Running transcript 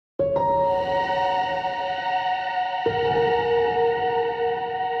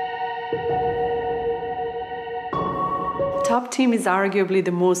top team is arguably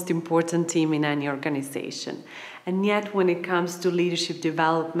the most important team in any organization. And yet, when it comes to leadership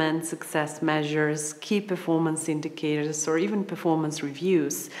development, success measures, key performance indicators, or even performance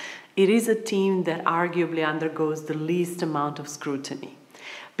reviews, it is a team that arguably undergoes the least amount of scrutiny.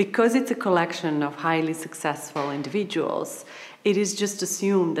 Because it's a collection of highly successful individuals, it is just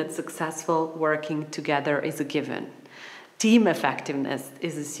assumed that successful working together is a given. Team effectiveness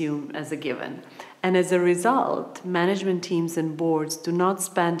is assumed as a given. And as a result, management teams and boards do not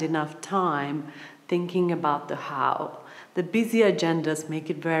spend enough time thinking about the how. The busy agendas make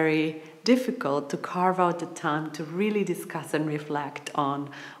it very difficult to carve out the time to really discuss and reflect on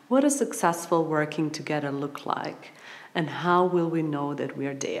what a successful working together look like and how will we know that we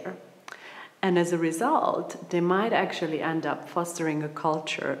are there. And as a result, they might actually end up fostering a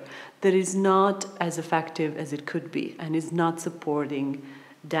culture that is not as effective as it could be and is not supporting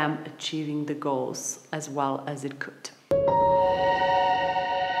them achieving the goals as well as it could.